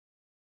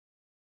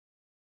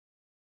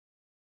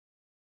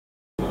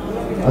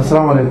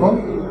अस्सलाम वालेकुम।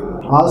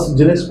 आज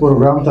जेनिक्स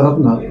प्रोग्राम तरफ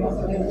ना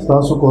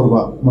तासु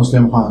कोरबा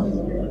मुस्लिम खान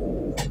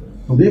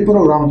दे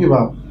प्रोग्राम की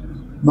बात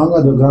मांगा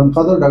द ग्राम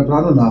कदर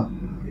डॉक्टरानो ना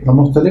द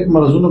मुख्तलिफ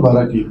मरज़ों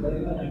बारा की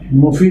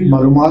मुफीद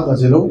मालूमात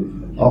अजलो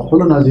और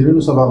खुल नाज़रीन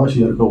सबागा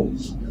शेयर को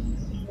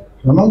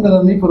नमंग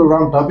दरनी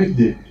प्रोग्राम टॉपिक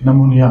दे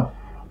नमूनिया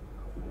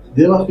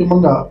दे वक्त की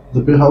मंगा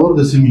द पेशावर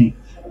द सिमी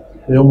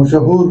यो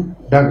मशहूर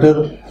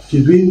डॉक्टर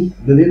किबी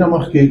ददीना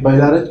मख के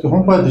बायलारत के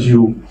हम पाते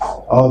शिव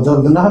और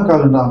दर्दनाक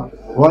कालना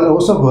वाला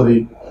वसफ हो रही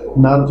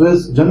north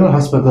west general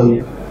hospital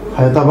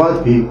Hyderabad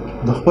की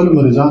दखल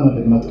मरीजान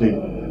खिदमत की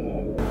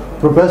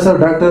प्रोफेसर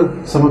डॉक्टर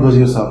समद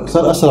वजीर साहब।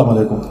 सर अस्सलाम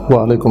वालेकुम।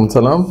 वालेकुम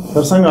सलाम।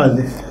 सर संग आज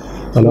दे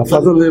अल्लाह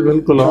फजल दे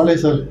बिल्कुल हाले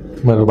सर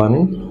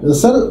मेहरबानी।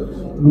 सर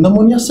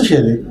नमूनिया से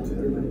शेरे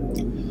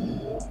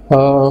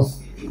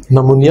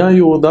नमूनिया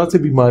यो दासे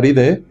बीमारी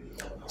दे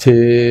छे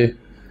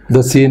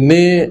द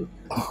सीने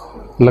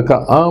लका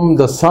आम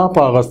द साप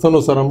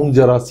आगस्तनो सर मुंग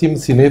जरासीम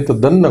सीने त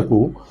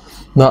दन्नकू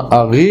ना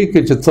आगे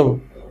के चित्सव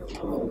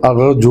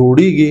अगर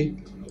जोड़ीगी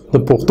तो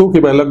पुख्तों के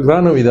बैलग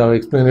ग्रान हुई दा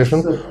एक्सप्लेनेशन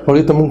और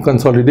ये तमुंग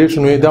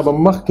कंसोलिडेशन हुई दा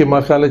बम्मख के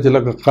माखाले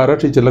चलक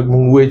कारची चलक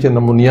मुंगुए चे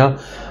नमूनिया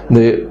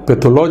दे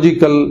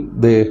पैथोलॉजिकल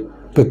दे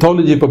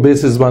पैथोलॉजी पर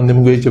बेसिस बांधे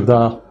मुंगुए चे दा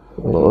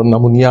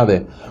नमूनिया दे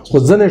वो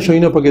जने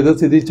शोइना पके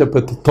दस इदी चे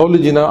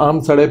पैथोलॉजी ना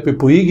आम सड़े पे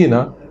पुईगी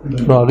ना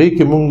तो आगे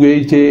के मुंगुए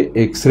चे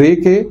एक्सरे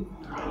के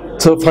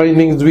सब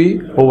फाइंडिंग्स भी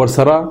ओवर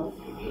सरा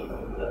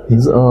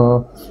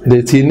د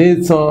سینې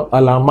څه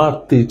علامات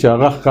دي چې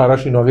هغه ښکاره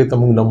شي نو هغې ته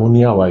موږ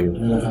نمونیا وایو.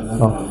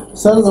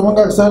 سر زموږ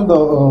اکثر د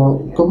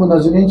کوم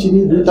ناظرین چې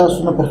دي دوی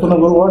تاسو نه پوښتنه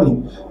غواړي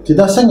چې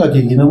دا څنګه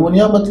کېږي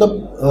نمونیا مطلب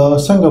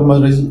څنګه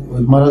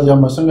مرض یا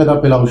څنګه دا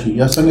پیلاو شي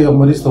یا څنګه یو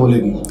مریض ته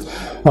ولګي.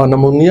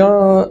 نمونیا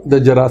د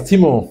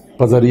جراثیمو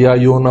په ذریعه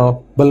یو نه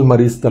بل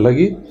مریض ته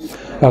لګي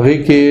هغې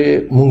کې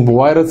موږ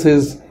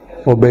وایرسز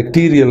او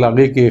بیکټیریل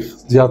هغې کې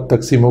زیات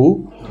تقسیموو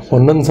और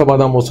नन सबा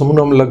दा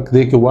मौसमों में लग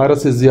दे के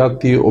वायरस ज़्यादा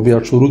थी और बिया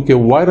शुरू के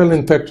वायरल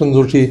इन्फेक्शन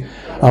जोशी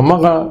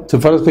अमागा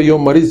फ़र्ज़ पे यो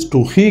मरीज़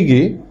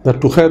टूखीगी द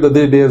टूखे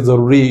दे देर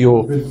ज़रूरी यो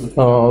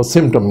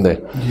सिम्टम दे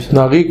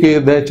नागी के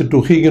दे च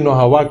टूखीगी नो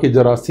हवा के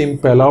जरासीम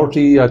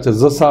पैलाउटी या च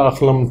जसा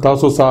अखलम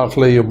तासो सा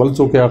अखले यो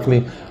बलसो के अखली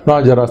ना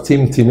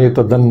जरासीम सीने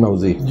त दन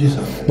नवजी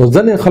तो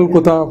जने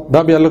खलकुता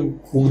दा भी अलग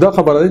उगदा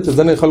खबर है च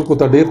जने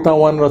खलकुता देर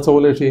तावान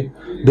रसोले शी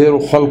देर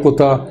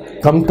खलकुता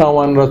कम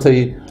तावान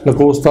रसई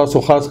लकोस्ता सो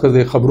खास कर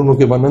दे खबरों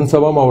के बनन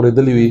सबा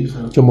मावरेदली हुई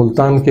जो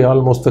मुल्तान के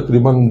ऑलमोस्ट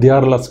तकरीबन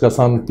 11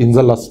 कसान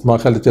 15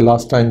 माखल चे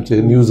लास्ट टाइम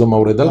चे न्यूज़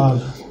मावरेदल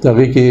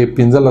जगह के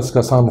 15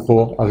 कसान को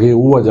आगे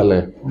हुआ जले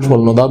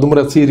छोल नो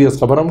दादुमरा सीरियस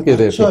खबर हम के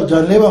दे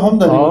जानलेवा हम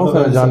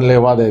दा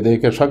जानलेवा दे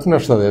के शक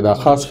नशा दे दा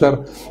खास कर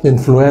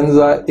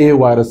इन्फ्लुएंजा ए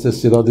वायरस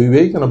से दा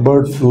दुई ना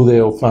बर्ड फ्लू दे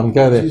और फन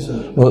कह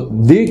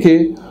दे के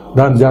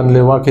दान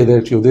जानलेवा के दे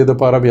चियो दे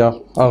पारा बिया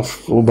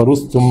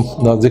बरुस तुम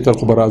ना जिक्र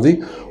खबर आजी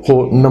हो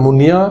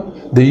नमूनिया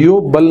दे यो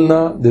बलना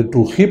दे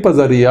टूखी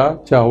पजरिया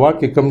चाहवा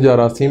के कम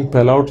जरासीम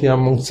फैलाउट या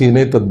मुंग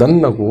सीने त दन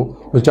न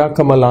को चा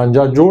कमल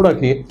आंजा जोड़ा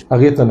की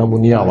आगे त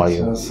नमूनिया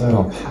वायो.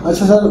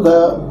 अच्छा सर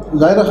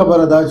जाहिर खबर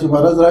अदा ची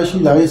मरज राशि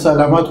लागे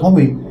सलामत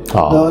होमी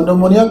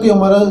नमूनिया के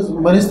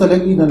मरीज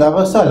तलगी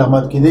नलागा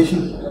सलामत की देशी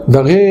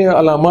दगे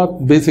अलामत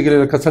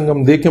बेसिकली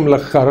कसंगम देखेम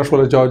लखारश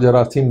वाला चाव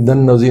जरासीम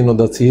दन नजीन और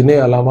द सीने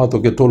अलामतों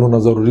के तोलो न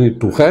जरूरी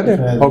टूखे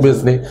है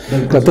ऑब्वियसली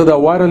कत द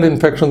वायरल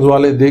इन्फेक्शंस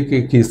वाले देख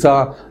के किसा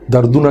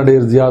दर्दुना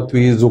ढेर ज्यादा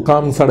हुई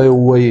जुकाम सड़े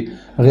हुए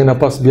अगे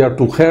नपस बिया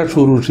टूखे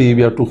शुरू शी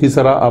बिया टूखी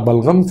सरा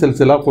अबलगम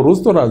सिलसिला को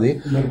रोज तो राजी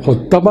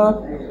खुद तबा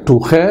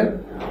टूखे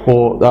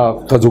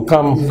और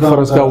जुकाम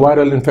फर्ज का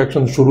वायरल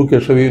इन्फेक्शन शुरू के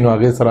शवी न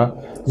आगे सरा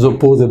जो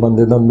पोजे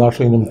बंदे दन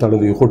नाशो इनम तड़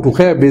दी खो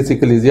टूखे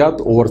बेसिकली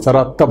ज्यादा ओवर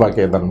सरा तबा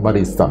के दन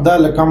मरीज ता दा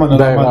लकमन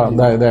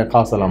दा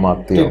खास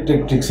अलामत थी.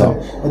 ठीक सर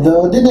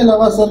द दिन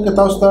अलावा सर के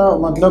तास्ता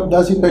मतलब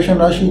दासी पेशेंट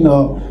राशि न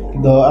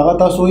द अगर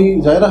तासोई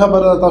जाहिर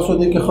खबर तासो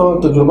दे के खो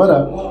तजुर्बा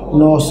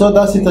नो स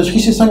दासी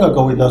तशखीस संग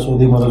कोई तासो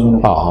दे मरजों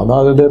हां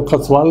ना दे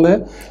खसवाल ने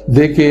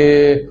दे के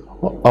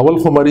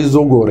अवल को मरीज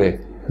जो गोरे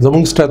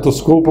जमुंग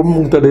स्टेथोस्कोप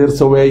मुंग त ढेर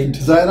सवई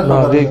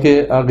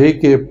आगे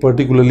के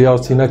पर्टिकुलरली आव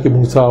सीना के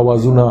मुंगसा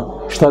आवाजुना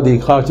शतादी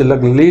खाच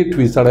लग लेट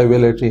हुई सड़े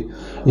वेलेटी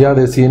याद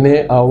है सीने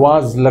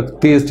आवाज लग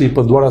तेज टी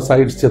पर द्वारा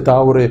साइड से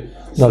तावरे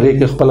आगे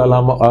के खपल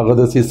अलामा आगे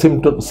दसी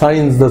सिम्टम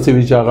साइंस दसी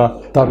विचारा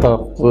ताता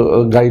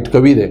गाइड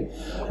कभी दे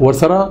और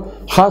सरा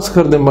खास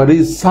कर दे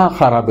मरीज सा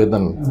खराब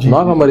दन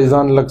नागा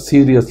मरीजान लग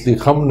सीरियसली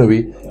खम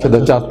नवी च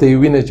चाहते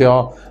हुए ने चा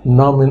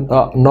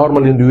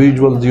नॉर्मल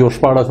इंडिविजुअल जो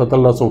पाड़ा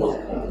सतल्ला सो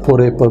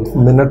पूरे पर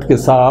मिनट के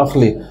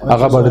साखली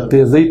अगर बड़े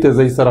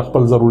तेज़ी सर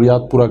अखपल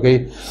ज़रूरियात पूरा कई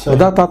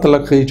अदा तात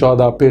लग कई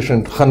 14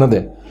 पेशेंट खन दे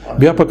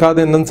बिया पका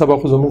दे नन सबा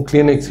खुद मुंग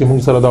क्लिनिक से मुंग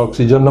सरदा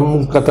ऑक्सीजन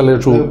नम कतले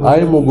छु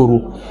आए मुगुरु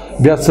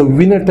बिया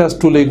सविने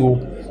टेस्ट लेगु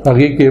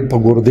आगे के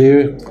पगुर्दे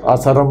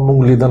आसारम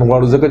मुंग लिदन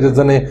वाड़ू जगह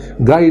जने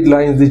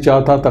गाइडलाइंस दी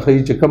चाहता तखई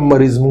च कम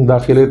मरीज मुंग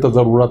दाखिले तो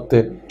ज़रूरत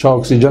थे चा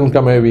ऑक्सीजन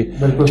कम है भी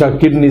चा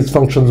किडनीज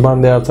फंक्शंस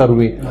बांधे असर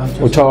हुई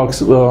चा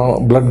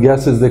ब्लड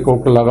गैसेस देखो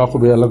लगा को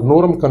अलग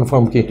नोरम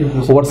कंफर्म की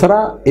और सरा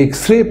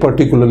एक्सरे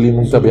पर्टिकुलरली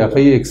मुंग तब या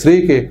कई एक्सरे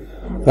के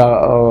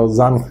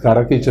ځان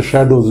ښکاره کوي چې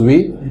شیډوز وي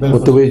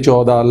ورته وایي چې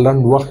دا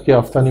لنډ وخت کې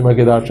هفته نیمه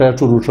کې دا شی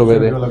شروع شوی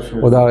دی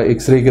او دا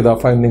ایکس رې کې دا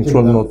فایندنګ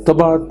شول نو ته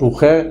به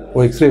ټوخی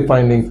او ایکس رې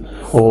فایندنګ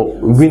او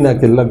وینه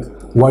کې لږ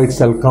وایټ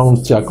سیل کاونټ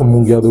چې کوم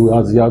مونږ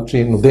یادوو زیات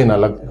شي نو دی نه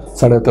لږ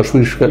سړی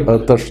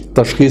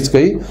تشخیص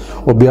کوي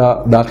او بیا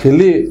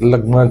داخلي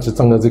لګمان چې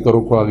څنګه ذکر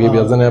وکړو هغې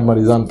بیا ځینې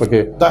مریضان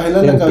پکې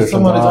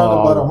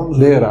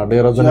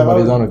ډېره ځینې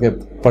مریضانو کې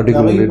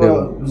پرټیکولرلی ډېر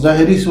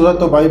ظاهري صورت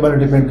او پای باندې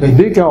ډیپینډ کوي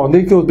دې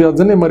کې بیا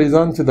ځینې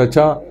مریضان چې د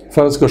چا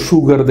فرض که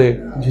شوګر دی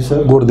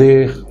ګردې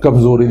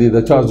کمزوري دي د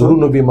چا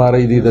زړونو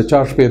بیماری دي د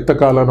چا شپېته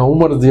کاله نه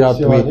عمر زیات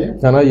وي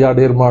که نه یا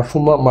ډېر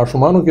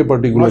ماشومانو کې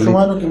پرټیکولرلی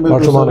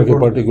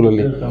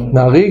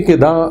هغې کې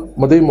دا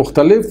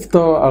مختلف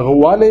ته هغه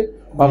والی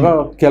هغه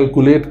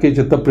کیلکولیټ کې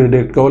چې ته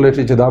پریډکټ کولی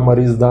شي چې دا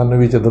مریض دا نه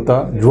وي چې دته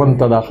ژوند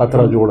ته دا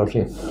خطره جوړه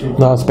شي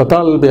د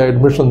هسپتال بیا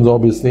ایډمیشنز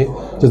اوبیسلی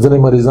چې ځینې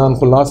مریضان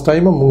خو لاست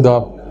ټایم هم موږ دا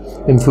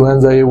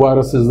انفلوئنزا ای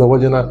وایرسز د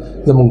وجې نه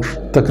زموږ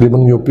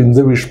تقریبا یو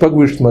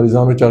 15-20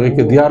 مریضانو چې هغې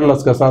کې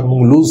 14 کسان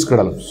موږ لوز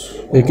کړل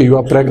کې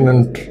یوه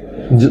پریګننټ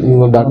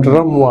ډاکټر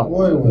هم وه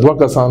 2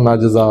 کسان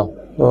ناجزه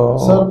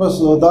سر بس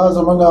دا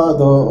زموږ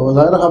د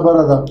ظاهره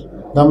خبره ده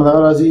دا مدغه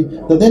راځي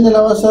د دې نه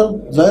علاوه سر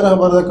ظاهره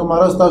خبره ده که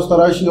مرض تاسو ته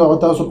راشي او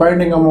تاسو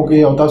فایندنګ هم وکړئ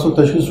او تاسو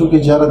تشخیص وکړئ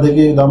چې یاره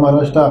دغې دا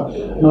مرض شته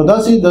نو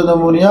داسې د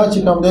نمونیا چې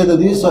کوم دی د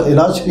دې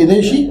علاج کیدی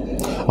شي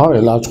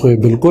علاج خو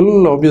بالکل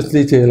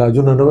اوبویسلی چې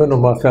علاجونه نه وي نو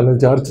ما خیال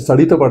چې هر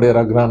سړي ته به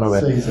ډېره ګرانه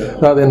وي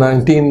دا د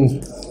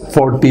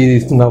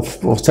 1940 نه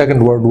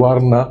سیکنډ ورلډ وار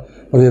نه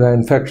دا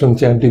انفیکشن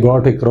چې انټي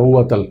بایوټیک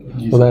راووتل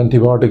نو دا انټي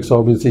بایوټکس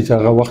اوبویسلی چې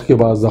هغه وخت کې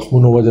به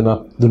زخمونو وجه نه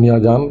دنیا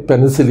جان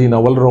پینسلین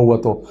اول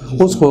راووتو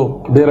اوس خو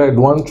ډېره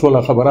ایډوانس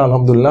شوله خبره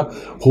الحمدلله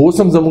خو اوس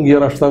هم زموږ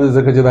یاره شته دی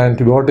ځکه چې دا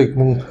انټي بایوټیک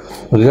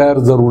مونږ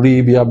غیر ضروري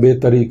بیا بې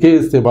طریقې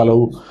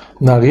استعمالوو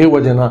نو هغې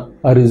وجې نه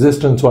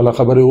ریزسټنس والا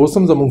خبرې اوس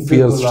هم زموږ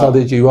فیئرز شته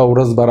دی چې یوه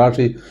ورځ به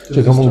راشي چې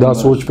که مونږ دا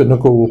سوچ پې نه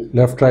کوو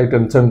لیفټ رایټ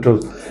اینډ سینټر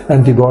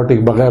انټي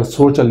بایوټیک بغیر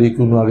سوچه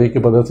لیکو نو هغې کې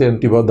به داسې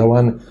انټي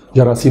دوان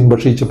جراثیم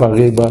به شي چې په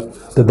هغې به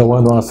د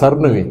دوانو اثر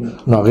نه وي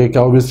نو هغې کې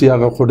اوبیسلی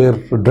هغه خو ډېر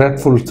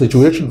ډریډفل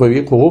سچویشن به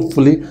وي خو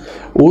ہوپفلی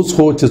اوس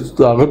خو چې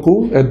هغه کو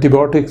انټي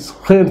بایوټکس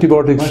ښه انټي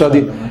بایوټکس شته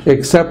دي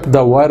ایکسپټ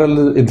د وایرل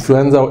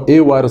انفلوئنزا ای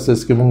وایرسز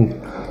کې مونږ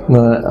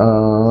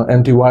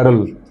انټي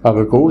وایرل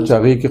هغه کوو چې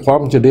هغې کې خو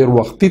هم چې ډېر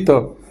وختي ته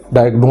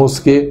ډایګنوز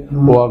کې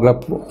او هغه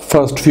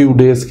فرست فیو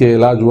ډیز کې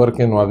علاج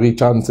ورکړي نو هغې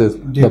چانسز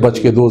د بچ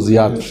کېدو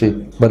زیات شي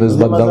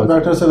بنسبت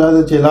ډاکټر صاحب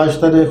دا چې علاج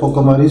ته دی خو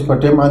که مریض په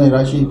ټیم باندې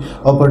راشي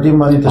او په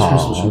ټیم باندې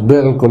تشخیص وشي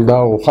بالکل دا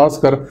خاص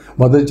کر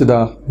مدد چې دا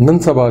نن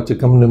سبا چې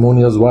کم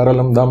نیمونیاز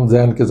وایرل هم دا هم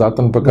ذهن کې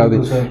ذاتن پکار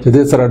دی چې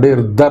دې سره ډېر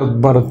درد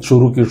مرد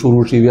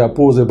شروع شي بیا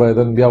پوزې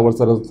بایدن بیا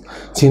ورسره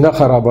سینه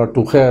خرابه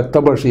ټوخی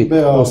تبه شي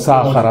او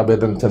ساه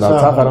خرابېدن چې دا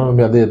ساه خرابه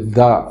بیا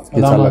دا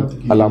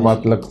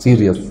علامات لږ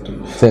سیریس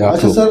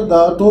اچھا سر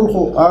دا ټول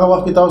خو هغه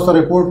وخت کې تاسو ته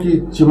ریپورټ کړي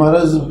چې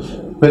مرض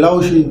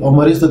پیلاو شي او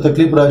مریض ته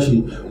تکلیف راشي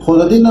خو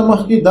د دې نه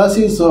مخکې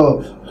داسې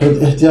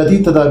احتیاطي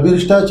تدابیر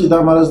شته چې دا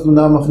مرض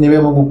نه مخنیوی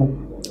موږ وکړو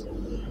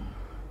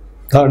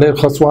دا ډېر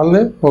ښه سوال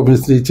دی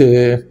اوبیسلی چې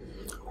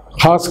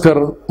خاص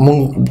کر مونږ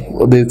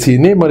د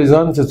سینې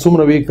مریضان چې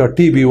څومره وي که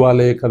ټي بي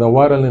والے که د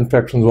وایرل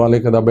انفیکشنز والے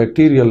که د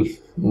بیکټیریل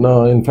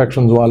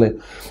انفیکشنز والے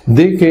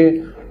دې کې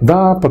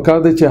دا پکار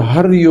دی چې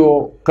هر یو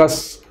کس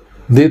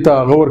دې ته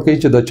هغه ورکوي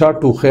چې د چا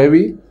ټوخی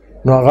وي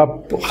نو هغه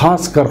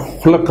خاص کر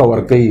خوله کور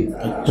کوي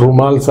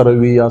رومال سره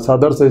وي یا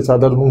څادر سره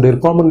څادر مونږ ډېر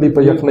کامنلی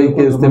په یخنۍ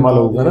کې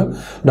استعمالوو که نه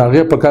نو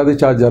هغې پکار دی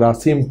چې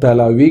جراثیم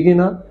پیلاویږي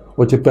نه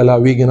او چې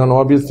پیلاویږي نه نو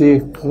اوبیسلی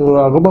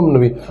هغه به هم نه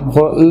وي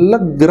خو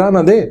لږ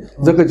ګرانه دی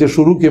ځکه چې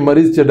شروع کې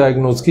مریض چې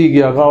ډایګنوز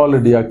کېږي هغه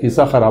الریډي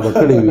کیسه خرابه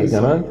کړې وي که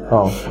نه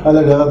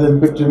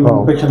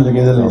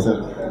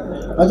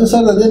اچھا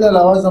سر د دې نه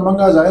علاوه زمونږ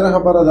ظاهره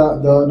خبره ده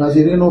د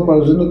ناظرینو په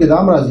ذهنو کې دا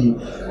هم راځي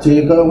چې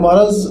که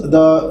مرض د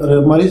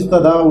مریض ته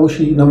دا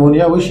وشي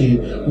نمونیا وشي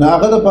نو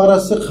هغه دپاره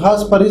څه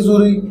خاص پرهیز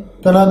ضروري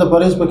که نه د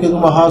پرهیز پکې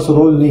دومره خاص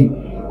رول نه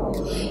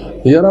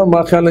یاره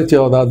ما خیال دی چې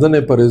دا ځینې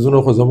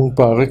پرهیزونه خو زمونږ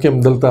په هغه کې هم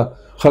دلته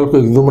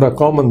خلکو دومره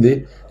کامن دي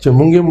چې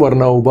مونږ هم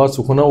ورنه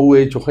وباسو خو نه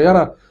ووایي چې خو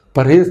یاره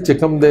پرهیز چې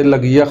کوم دی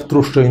لږ یخ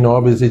تروش وي نو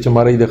اوبیسلی چې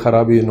مرۍ د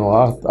خرابې نو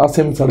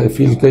هسې هم سړی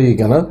فیل کوي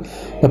که نه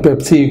د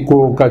پیپسي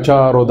کوک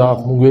اچار او دا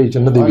مونږ وایي چې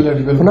نه دی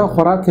وي خو نه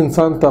خوراک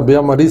انسان ته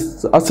بیا مریض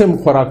هسې هم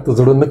خوراک ته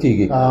زړه نه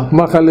کېږي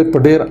ما خیال دی په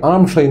ډېر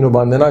عام شیانو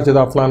باندې نه چې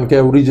دا فلان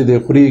کې وریجې دی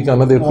خوري که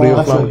نه دی خوري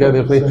او فلان کې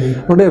دی خوري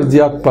نو ډېر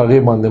زیات په هغې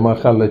باندې ما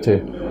خیال دی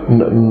چې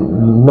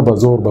نه به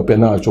زور به پې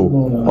نه اچو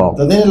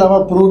د دې علاوه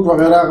فروټ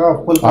وغیره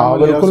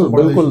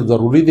بالکل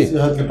ضروري دي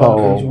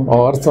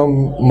او هر څه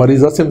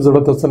مریض هسې هم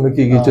زړه ته څه نه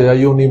کېږي چې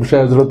یو نیم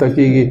شی زړه ته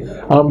کېږي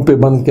هم پې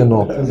بند کې نو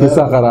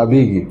کیسه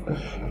خرابېږي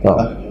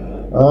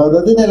د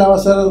دې نه علاوه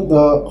سر د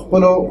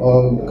خپلو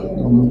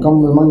کوم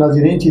زموږ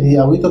ناظرین چې دي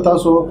هغوی ته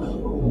تاسو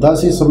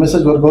داسې څه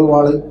میسج ورکول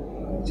غواړئ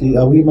چې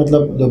هغوی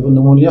مطلب د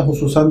نمونیا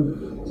خصوصا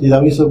چې د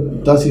هغوی څه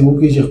داسې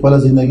وکړي چې خپله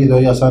زندګي د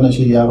هغوی اسانه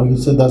شي یا هغوی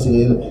څه داسې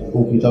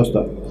وکړي تاسو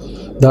ته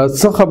دا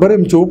څه خبرې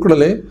م چې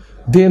وکړلې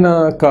دې نه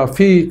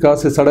کافي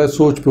کاسې سړی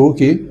سوچ پې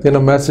وکړي دې نه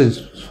میسج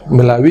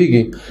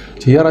ملاویږي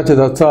چې یاره چې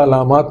دا څه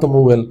علامات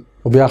مو وویل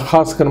بیا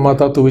خاص کر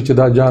ماته ته وایي چې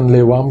دا جان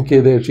لیوام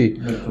کېدی شي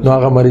نو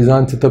هغه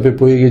مریضان چې ته پرې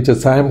پوهېږي چې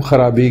ساه هم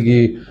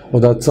خرابېږي او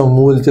دا څه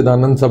مویل چې دا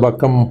نن سبا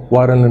کم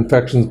وایرل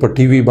انفیکشنز په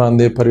ټي وي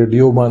باندې په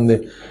ریډیو باندې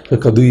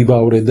چې دوی به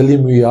اورېدلي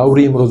هم وي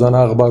اوري هم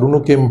روزانه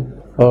اخبارونو کې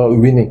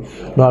هم ویني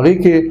نو هغې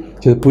کې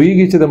چې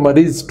پوهېږي چې د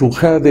مریض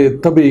ټوخی دی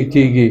تبې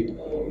کېږي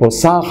او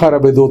ساه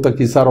خرابېدو ته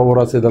کیسه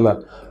راورسېدله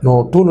نو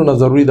ټولو نه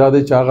ضروري دا دی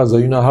چې هغه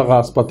ځایونه هغه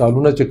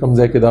هسپتالونه چې کوم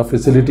ځای کې دا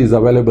فیسیلیټیز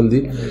اویلیبل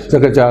دي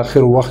ځکه چې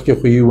آخر وخت کې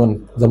خو ایون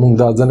زموږ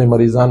دا ځینې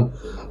مریضان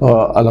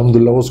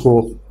الحمدلله اوس خو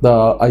د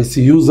آی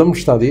سی یوز هم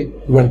شته دي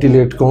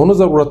وینټیلیټ کولو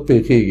ضرورت پې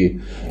کېږي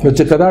نو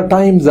چې که دا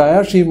ټایم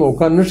ضایع شي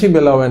موقع نشي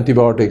میلاو انټي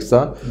بایوټکس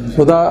ته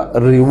نو دا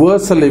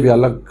ریورسل بیا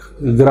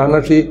لږ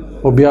ګرانه شي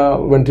او بیا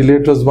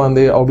وینټیلیټرز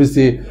باندې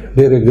اوبیسلی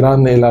ډېرې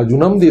ګران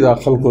علاجونه هم دي دا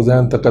خلکو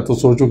ذهن ته که ته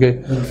سوچو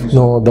کې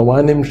نو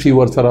دوان هم شي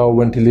ورسره او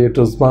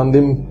وینټیلیټرز باندې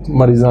هم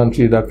مریضان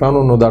شي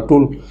ډاکټرانو نو دا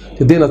ټول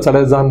چې دې نه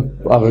سړی ځان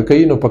هغه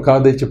کوي نو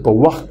پکار دی چې په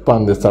وخت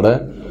باندې سړی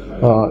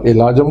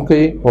علاج هم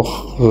کوي او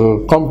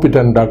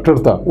کمپیټنټ ډاکټر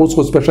ته اوس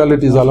خو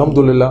سپیشالیټیز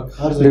الحمدلله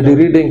لیډي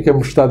ریډینګ کې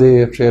هم شته دی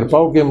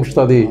شیرپاو کې هم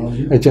شته دی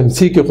ایچ ام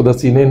سی کې خو د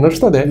سینې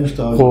نشته دی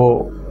خو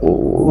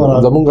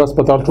زموږ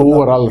هسپتال کې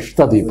اوورال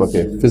شته دي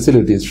پکې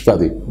فیسیلیټیز شته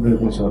دي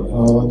بالکل سر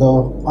د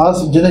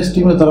آس جنکس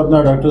ټیم له طرف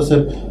نه ډاکټر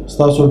صاحب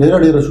تاسو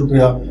ډېره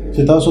شکریا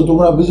چې تاسو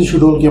دومره بيزي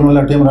شیډول کې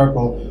مله ټیم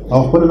راکړو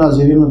او خپل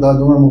ناظرینو دا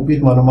دومره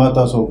مفید معلومات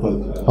تاسو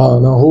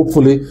ورکړل نه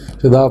هوپفلی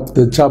چې دا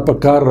د چا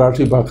په کار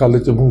راشي په کال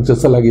چې موږ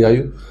څه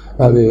لګیایو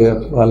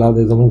الله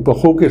دې زموږ په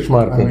خو کې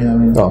شمار کړي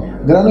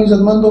ګرانو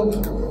عزتمندو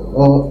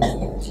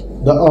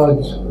د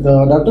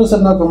ډاکټر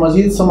صاحب نه په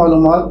مزید څه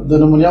معلومات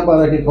د نمونیا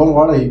باره کې کول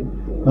غواړئ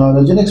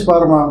د جینکس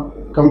فارما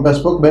کوم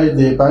فیسبوک پیج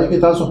دی پای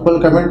کې تاسو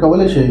خپل کمنټ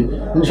کولی شئ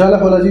ان شاء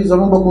الله ولازم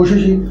زموږ به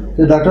کوشش وي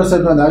چې ډاکټر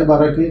صاحب نه دای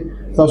باره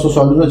کې تاسو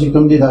سوالونه چې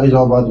کوم دي دا غي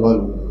جوابات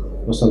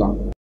ورکړو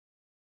والسلام